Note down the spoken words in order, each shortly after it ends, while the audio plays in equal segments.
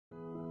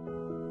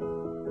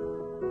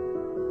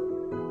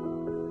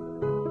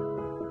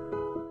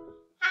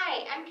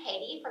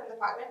Katie from the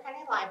Faulkner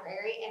County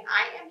Library, and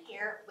I am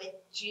here with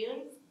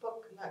June's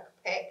book Nook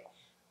pick,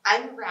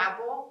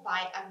 Unravel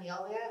by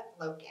Amelia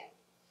Loken.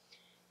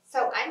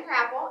 So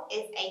Unravel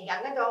is a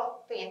young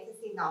adult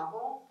fantasy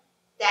novel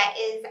that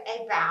is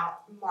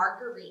about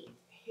Marguerite,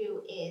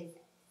 who is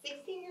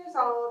 16 years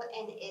old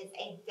and is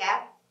a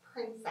deaf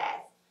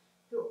princess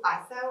who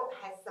also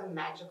has some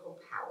magical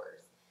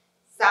powers.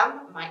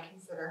 Some might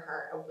consider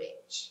her a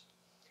witch.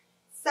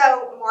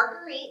 So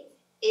Marguerite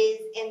is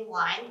in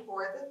line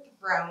for the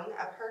throne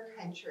of her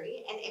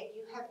country, and if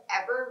you have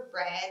ever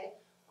read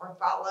or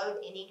followed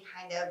any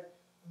kind of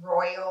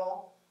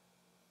royal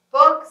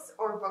books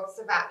or books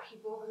about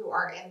people who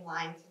are in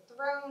line to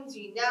thrones,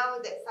 you know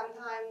that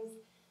sometimes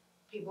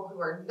people who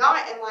are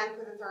not in line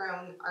for the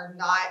throne are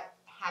not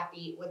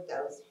happy with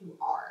those who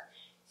are.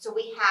 So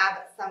we have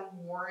some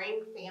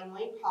warring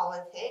family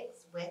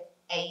politics with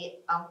an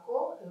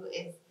uncle who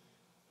is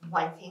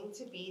wanting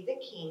to be the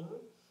king,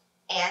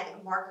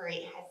 and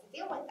Marguerite has to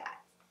deal with that.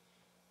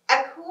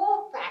 A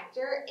cool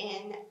factor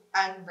in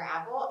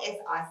Unravel is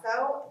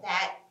also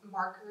that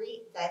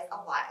Marguerite does a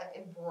lot of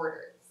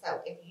embroidery.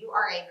 So if you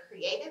are a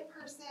creative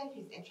person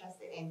who's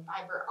interested in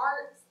fiber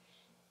arts,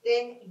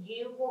 then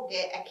you will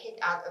get a kick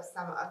out of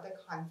some of the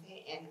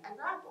content in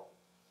Unravel.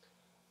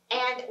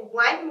 And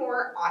one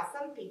more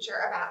awesome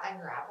feature about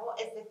Unravel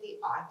is that the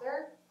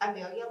author,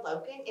 Amelia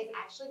Loken, is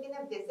actually going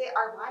to visit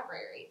our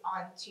library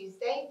on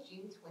Tuesday,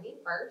 June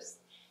 21st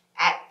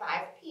at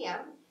 5 p.m.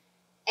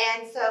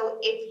 And so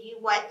if you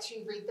want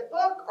to read the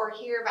book or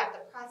hear about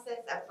the process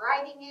of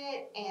writing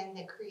it and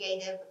the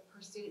creative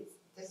pursuits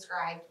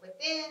described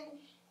within,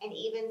 and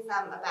even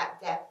some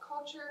about deaf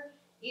culture,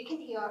 you can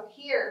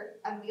hear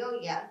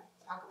Amelia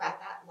talk about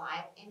that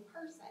live in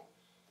person.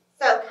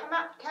 So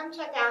come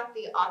check out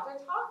the author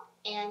talk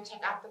and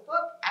check out the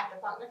book at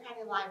the Faulkner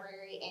County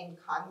Library in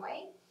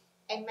Conway,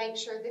 and make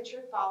sure that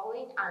you're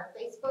following our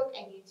Facebook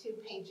and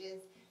YouTube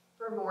pages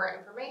for more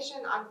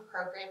information on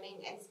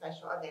programming and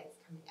special events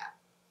coming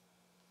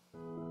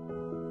up.